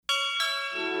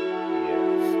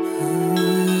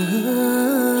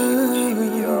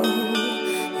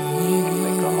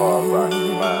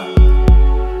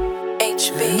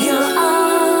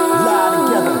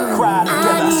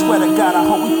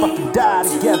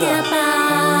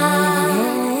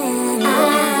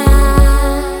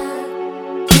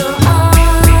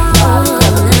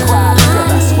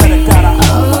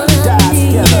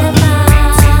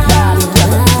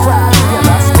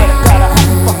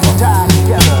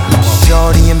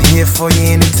For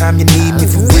you anytime you need me,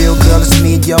 for real, girl, it's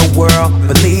me in your world.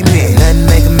 Believe me, nothing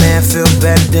make a man feel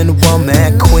better than a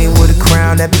woman. Queen with a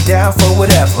crown that be down for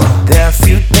whatever. There are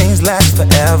few things last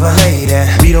forever. Lady,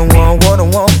 we don't want war,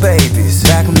 don't want babies.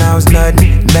 Back when I was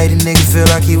nothing, made a nigga feel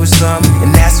like he was something.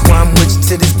 And that's why I'm with you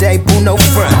to this day, boo, no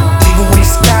front. Even when the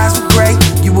skies were gray,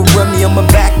 you would rub me on my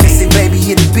back and say, baby,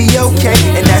 it'll be okay.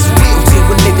 And that's real to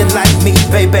a nigga like me,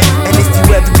 baby. And if you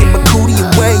ever get my cootie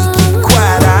away, you keep it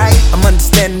quiet, alright? I'm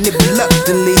understanding it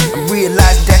reluctantly. I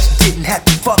realized that you didn't have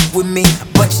to fuck with me,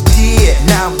 but you did.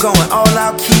 Now I'm going all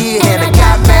out, kid, and I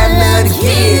got mad love to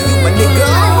give you, my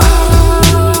nigga.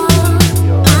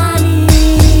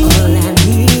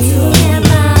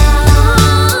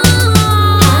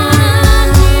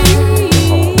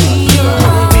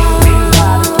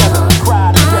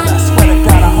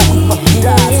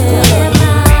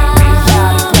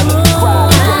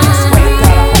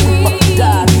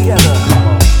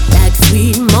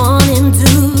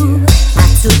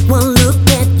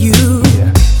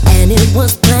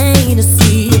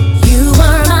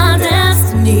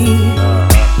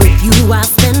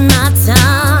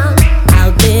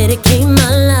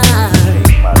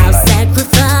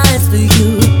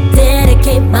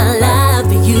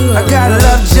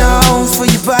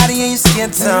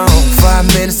 Tone.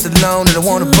 5 minutes alone and I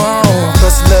want a bone.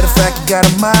 Plus I love the fact you got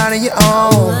a mind of your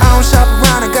own. I don't shop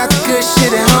around, I got the good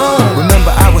shit at home.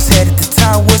 Remember I was headed to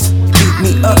Towers, beat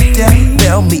me up there,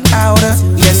 bail me outer.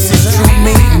 Yes, it's true,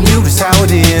 me and you is how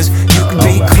it is. You can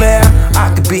be clear,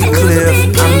 I can be clear.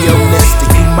 I'm your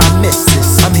mister, you my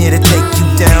missus. I'm here to take you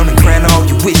down and grant all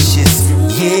your wishes.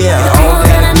 Yeah, all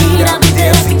that I need, I'll be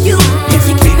there for you. If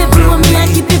you keep it real with me, I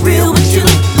keep it real with you.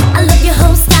 I love your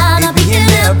whole style, I'll be in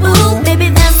there, boo.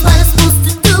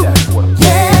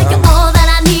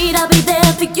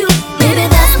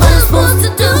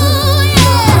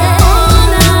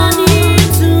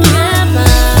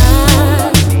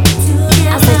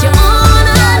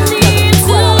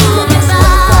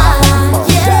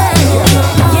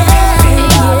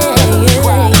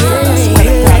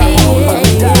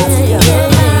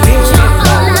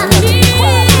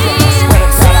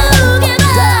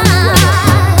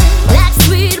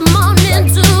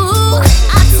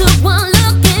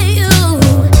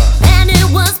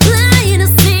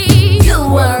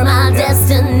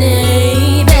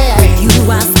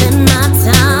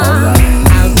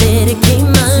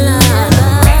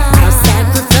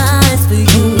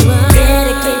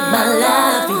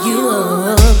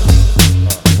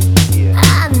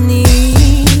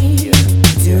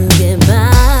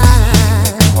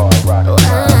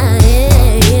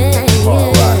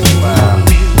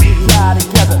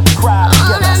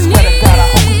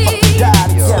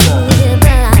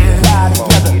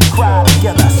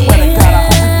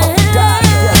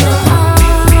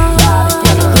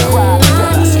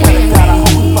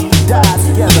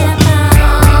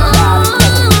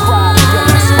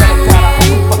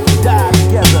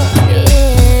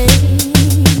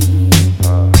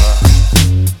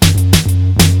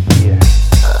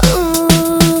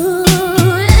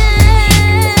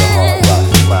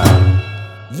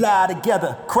 Lie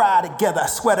together, cry together. I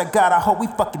swear to God, I hope we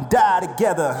fucking die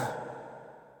together.